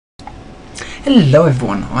Hello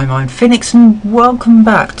everyone, I'm Phoenix and welcome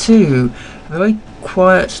back to a very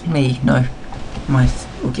quiet me. No, my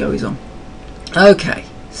audio is on. Okay,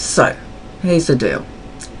 so here's the deal.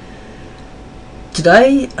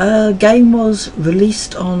 Today a game was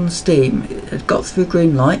released on Steam. It got through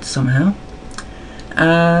green light somehow,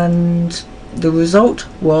 and the result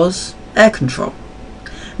was Aircontrol.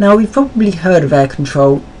 Now, we've probably heard of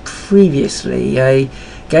Aircontrol previously, a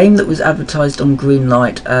game that was advertised on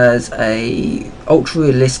Greenlight as a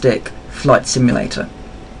ultra-realistic flight simulator,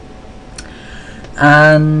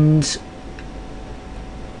 and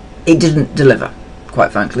it didn't deliver,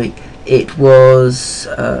 quite frankly. It was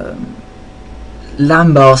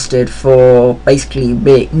lambasted for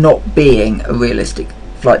basically not being a realistic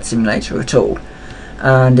flight simulator at all,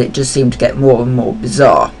 and it just seemed to get more and more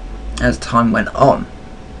bizarre as time went on,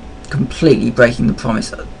 completely breaking the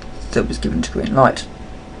promise that was given to Greenlight.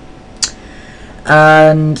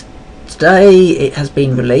 And today it has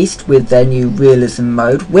been released with their new realism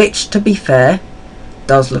mode, which, to be fair,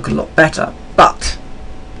 does look a lot better. But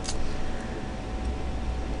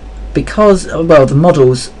because, well, the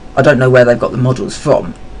models, I don't know where they've got the models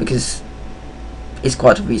from, because it's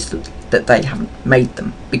quite obvious that they haven't made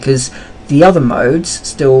them, because the other modes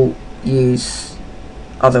still use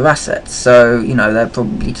other assets, so, you know, they're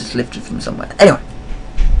probably just lifted from somewhere. Anyway,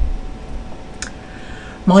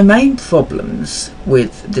 my main problems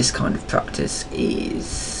with this kind of practice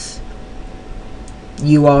is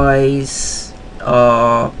UI is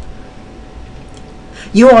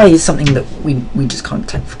something that we just kind of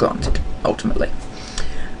take for granted ultimately,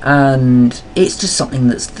 and it's just something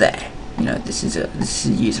that's there. You know, this is a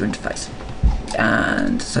user interface,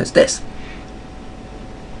 and so it's this.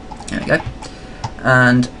 There we go.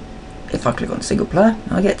 And if I click on single player,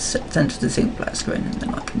 I get sent to the single player screen, and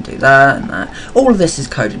then I can do that and that. All of this is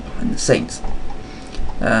coded behind the scenes.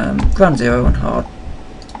 Ground zero on hard.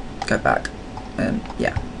 Go back.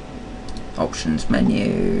 Yeah. Options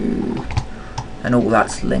menu, and all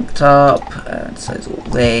that's linked up. And so is all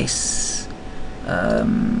this. I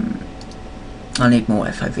need more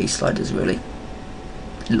FOV sliders, really.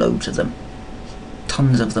 Loads of them.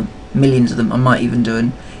 Tons of them. Millions of them. I might even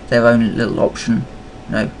do their own little option.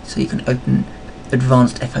 So you can open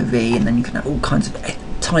advanced FOV, and then you can have all kinds of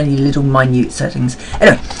tiny little minute settings.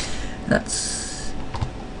 Anyway,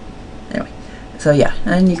 so yeah,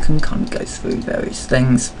 and you can kind of go through various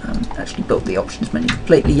things. I haven't actually built the options menu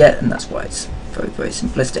completely yet, and that's why it's very, very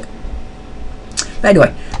simplistic. But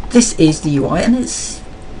anyway, this is the UI, and it's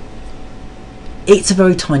a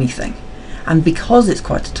very tiny thing, and because it's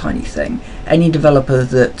quite a tiny thing, any developer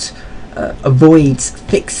that avoids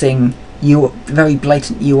fixing very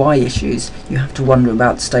blatant UI issues, you have to wonder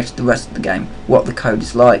about the state of the rest of the game, what the code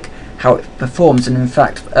is like, how it performs. And in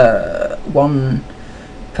fact, one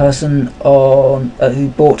person who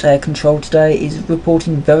bought Aircontrol today is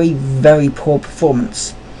reporting very, very poor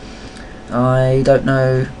performance. I don't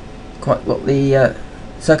know quite what the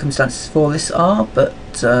circumstances for this are, but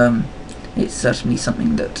it's certainly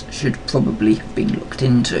something that should probably have been looked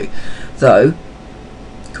into, though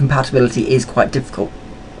compatibility is quite difficult.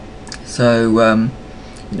 So,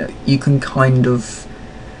 you know, you can kind of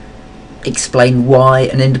explain why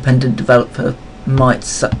an independent developer might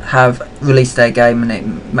have released their game and it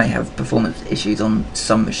may have performance issues on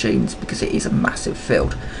some machines, because it is a massive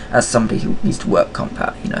field. As somebody who used to work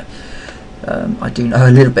compat, you know, I do know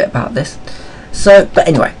a little bit about this. So, but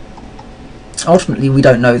anyway, ultimately we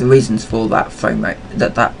don't know the reasons for that frame rate,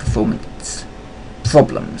 that performance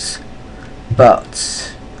problems,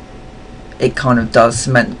 but it kind of does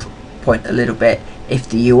cement point a little bit. If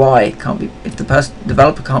the UI can't be, if the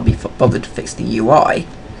developer can't be bothered to fix the UI,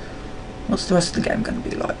 what's the rest of the game going to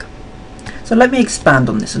be like? So let me expand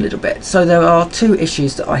on this a little bit. So there are two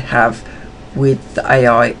issues that I have with the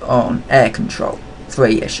AI on Aircontrol.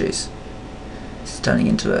 Three issues. This is turning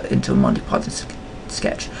into a Monty Python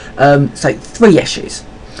sketch. So three issues.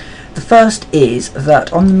 The first is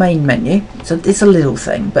that on the main menu, so it's a little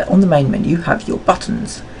thing, but on the main menu you have your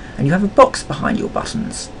buttons, and you have a box behind your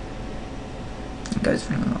buttons. It goes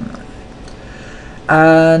from,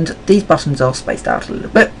 and these buttons are spaced out a little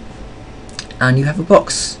bit, and you have a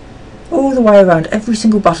box all the way around every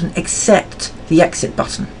single button except the exit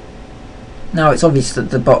button. Now it's obvious that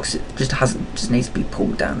the box just needs to be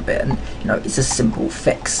pulled down a bit, and you know, it's a simple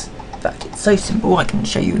fix. In fact, it's so simple I can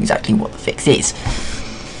show you exactly what the fix is.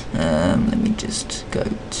 Let me just go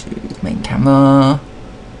to main camera,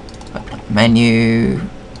 open up the menu,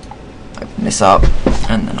 open this up,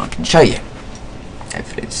 and then I can show you.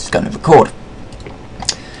 Hopefully it's going to record.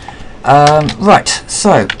 Right,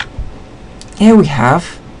 so here we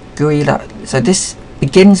have GUI. So this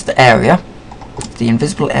begins the area the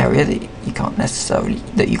invisible area that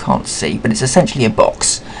you can't see, but it's essentially a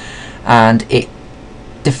box, and it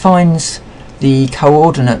defines the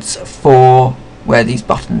coordinates for where these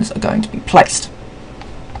buttons are going to be placed.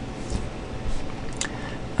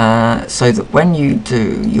 So that when you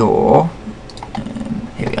do your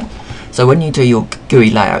here we go. So when you do your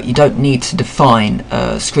GUI layout, you don't need to define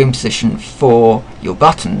a screen position for your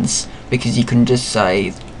buttons, because you can just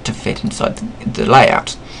say to fit inside the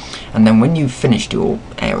layout. And then when you've finished your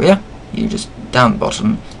area, you just down the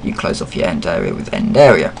bottom, you close off your end area with end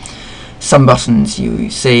area. Some buttons you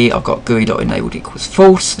see, I've got GUI.enabled equals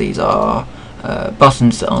false. These are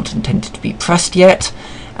buttons that aren't intended to be pressed yet,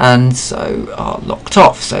 and so are locked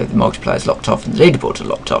off. So the multiplayer is locked off and the leaderboards are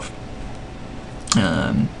locked off.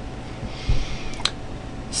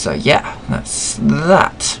 So yeah, that's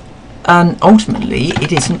that. And ultimately,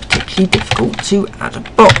 it isn't particularly difficult to add a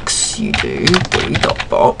box. You do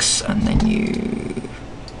GUI.box, and then you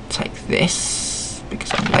take this,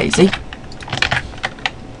 because I'm lazy,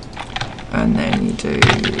 and then you do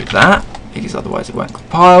that, because otherwise it won't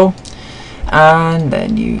compile, and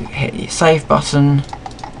then you hit your save button,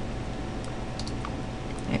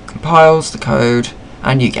 it compiles the code,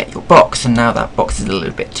 and you get your box. And now that box is a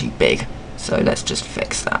little bit too big, so let's just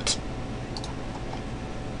fix that.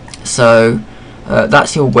 So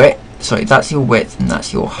that's your width, that's your width, and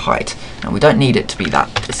that's your height. Now we don't need it to be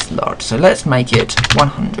this large, so let's make it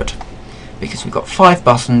 100, because we've got 5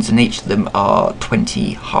 buttons and each of them are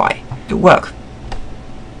 20 high. It'll work.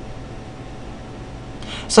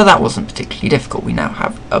 So that wasn't particularly difficult. We now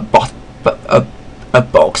have a box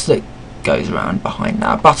that goes around behind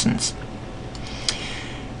our buttons.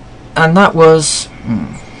 And that was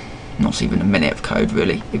not even a minute of code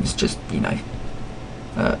really. It was just, you know,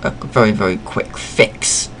 a very, very quick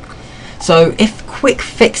fix. So if quick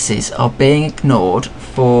fixes are being ignored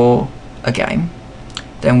for a game,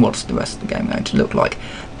 then what's the rest of the game going to look like?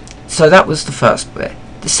 So that was the first bit.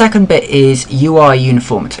 The second bit is UI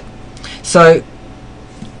uniformity. So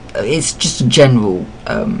it's just a general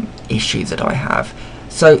issue that I have.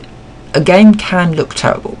 So a game can look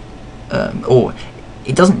terrible, or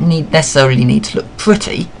it doesn't necessarily need to look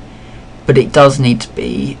pretty, but it does need to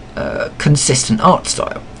be consistent art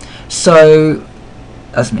style. So,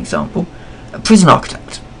 as an example, Prison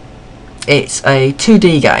Architect. It's a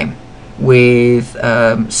 2D game with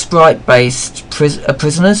sprite-based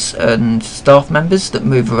prisoners and staff members that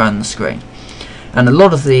move around the screen. And a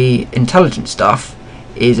lot of the intelligent stuff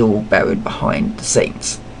is all buried behind the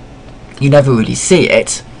scenes. You never really see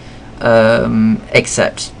it,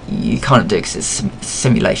 except you kind of do, because it's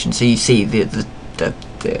simulation, so you see the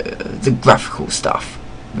graphical stuff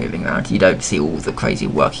moving around. You don't see all the crazy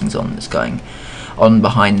workings on that's going on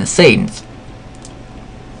behind the scenes.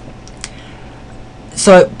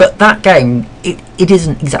 So, but that game, it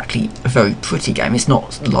isn't exactly a very pretty game. It's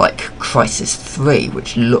not like Crisis 3,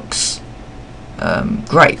 which looks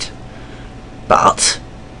great, but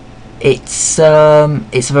it's a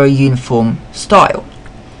very uniform style.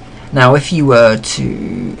 Now, if you were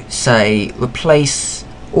to, say, replace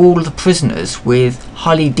all the prisoners with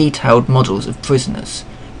highly detailed models of prisoners,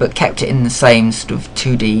 but kept it in the same sort of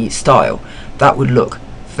 2D style, that would look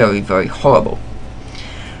very, very horrible.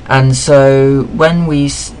 And so when we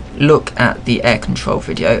look at the Aircontrol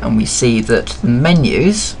video and we see that the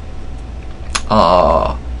menus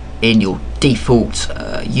are in your default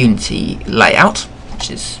Unity layout, which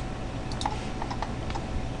is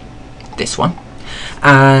this one,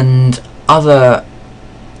 and other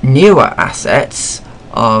newer assets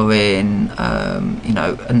are in you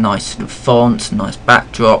know, a nice sort of font, a nice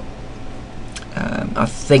backdrop. I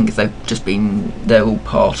think they're all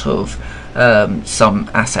part of some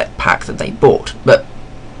asset pack that they bought, but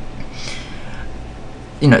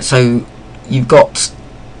you know, so you've got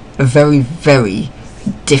a very, very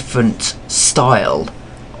different style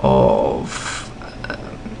of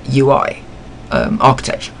UI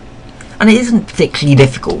architecture. And it isn't particularly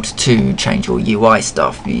difficult to change your UI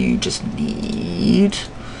stuff. You just need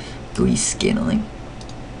GUI skin, I think.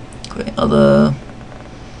 Create other.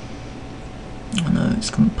 I know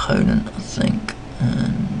it's component, I think,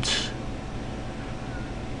 and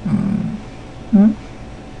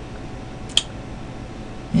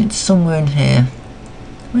it's somewhere in here.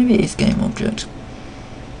 Maybe it is game object.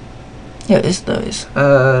 Yeah, it is those.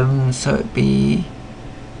 So it'd be.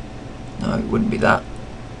 No, it wouldn't be that.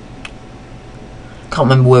 Can't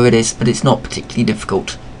remember where it is, but it's not particularly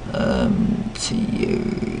difficult to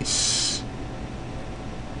use.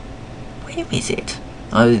 Where is it?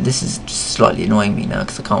 Oh, this is just slightly annoying me now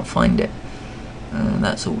because I can't find it.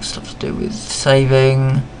 That's all stuff to do with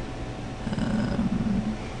saving.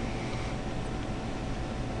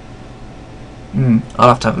 I'll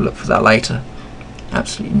have to have a look for that later.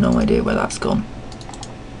 Absolutely no idea where that's gone.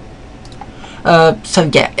 So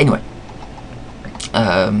yeah, anyway.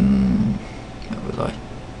 Where was I?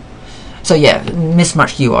 So yeah,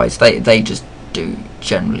 mismatched UIs, they just do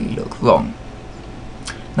generally look wrong.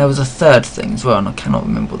 There was a third thing as well, and I cannot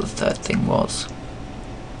remember what the third thing was.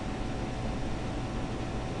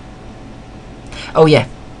 Oh yeah,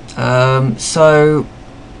 so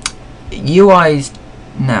UIs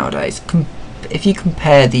nowadays, if you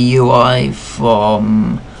compare the UI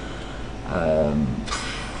from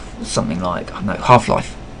something like, I don't know,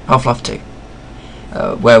 Half-Life 2,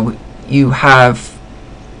 where you have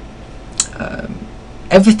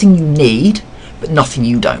everything you need but nothing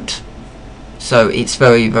you don't. So it's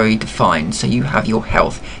very, very defined. So you have your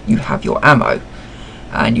health, you have your ammo,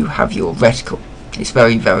 and you have your reticle. It's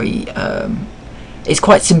very, very it's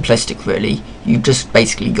quite simplistic really. You've just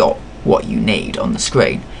basically got what you need on the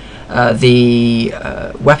screen. The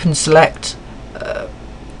weapon select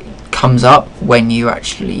comes up when you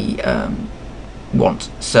actually want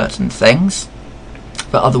certain things,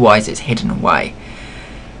 but otherwise it's hidden away.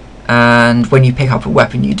 And when you pick up a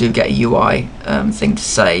weapon, you do get a UI thing to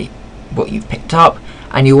say what you've picked up,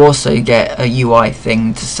 and you also get a UI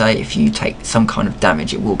thing to say if you take some kind of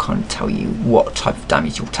damage, it will kind of tell you what type of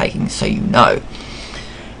damage you're taking, so you know,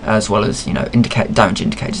 as well as, you know, damage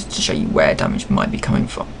indicators to show you where damage might be coming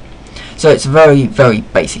from. So it's a very, very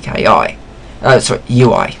basic UI.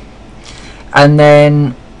 And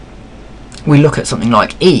then we look at something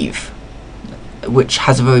like Eve, which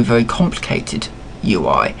has a very, very complicated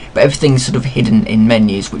UI, but everything's sort of hidden in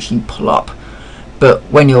menus which you pull up. But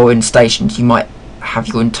when you're in stations, you might have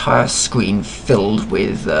your entire screen filled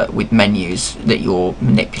with menus that you're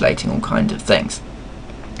manipulating, all kinds of things.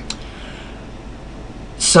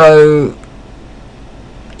 So,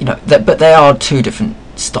 you know, but there are two different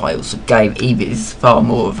styles of game. Eve is far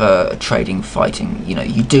more of a trading, fighting. You know,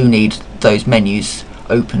 you do need those menus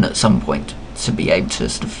open at some point to be able to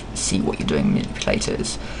sort of see what you're doing, manipulate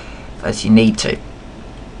it as you need to.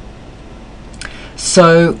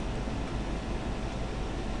 So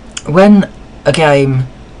when a game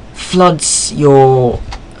floods your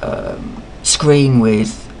screen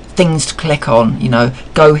with things to click on, you know,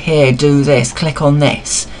 go here, do this, click on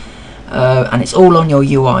this, and it's all on your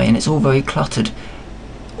UI and it's all very cluttered,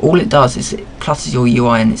 all it does is it clutters your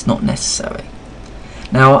UI and it's not necessary.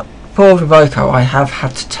 Now, for Revoco, I have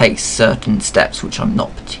had to take certain steps which I'm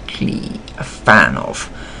not particularly a fan of.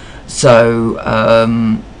 So,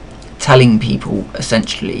 telling people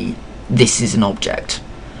essentially this is an object.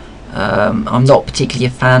 I'm not particularly a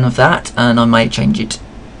fan of that, and I may change it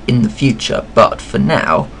in the future, but for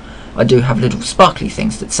now I do have little sparkly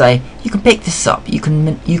things that say you can pick this up, you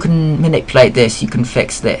can manipulate this, you can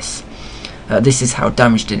fix this, this is how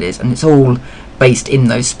damaged it is, and it's all based in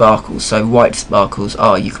those sparkles. So white sparkles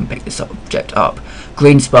are you can pick this object up,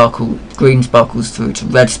 green sparkles through to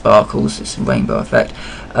red sparkles, it's a rainbow effect,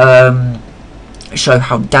 show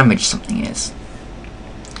how damaged something is.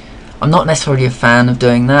 I'm not necessarily a fan of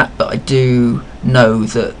doing that, but I do know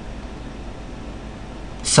that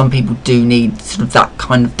some people do need sort of that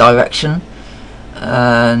kind of direction,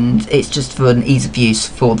 and it's just for an ease of use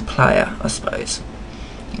for the player, I suppose,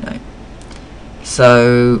 you know.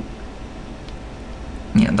 So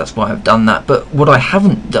yeah, that's why I've done that. But what I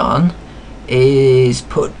haven't done is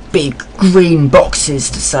put big green boxes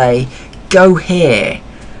to say go here,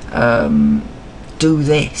 do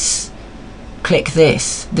this, click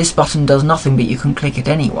this. This button does nothing, but you can click it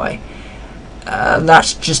anyway.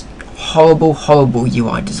 That's just horrible, horrible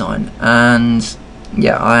UI design. And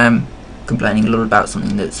yeah, I am complaining a lot about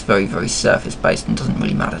something that's very, very surface based and doesn't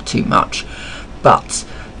really matter too much. But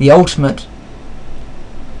the ultimate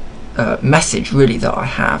message really that I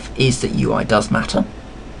have is that UI does matter.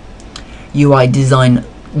 UI design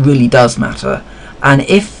really does matter, and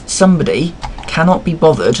if somebody cannot be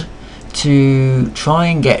bothered to try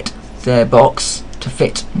and get their box to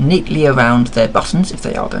fit neatly around their buttons, if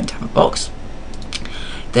they are going to have a box,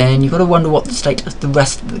 then you've got to wonder what the state of the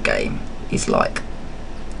rest of the game is like.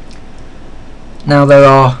 Now, there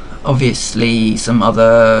are obviously some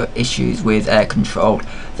other issues with Aircontrol.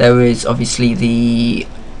 There is obviously the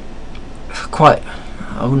quite,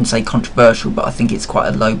 I wouldn't say controversial, but I think it's quite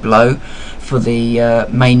a low blow for the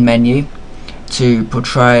main menu to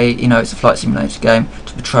portray, you know, it's a flight simulator game,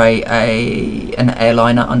 to portray an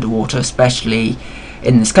airliner underwater, especially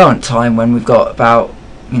in this current time when we've got about,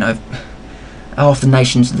 you know, half the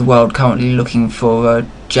nations of the world currently looking for a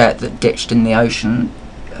jet that ditched in the ocean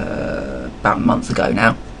about a month ago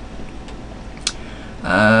now.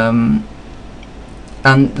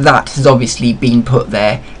 and that has obviously been put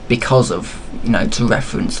there because of, you know, to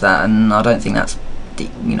reference that, and I don't think that's,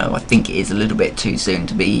 you know, I think it is a little bit too soon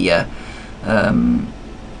to be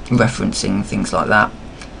referencing things like that.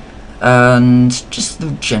 And just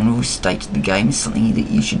the general state of the game is something that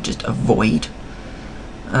you should just avoid.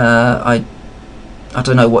 I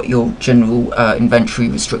don't know what your general inventory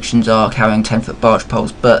restrictions are carrying 10-foot barge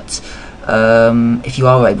poles, but if you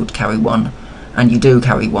are able to carry one, and you do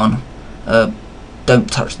carry one, don't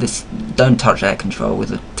touch air control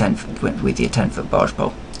with a 10-foot with your 10-foot barge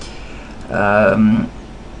pole.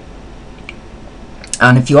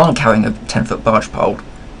 And if you aren't carrying a 10-foot barge pole,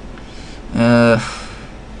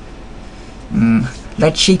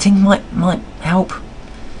 lead sheeting might help.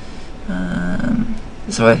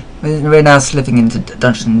 Sorry, we're now slipping into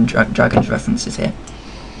Dungeons and Dragons references here.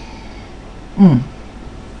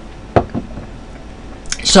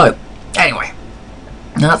 So, anyway,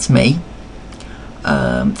 that's me.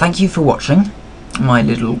 Thank you for watching my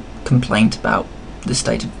little complaint about the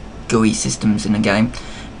state of GUI systems in a game.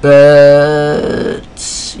 But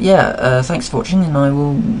yeah, thanks for watching, and I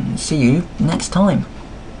will see you next time.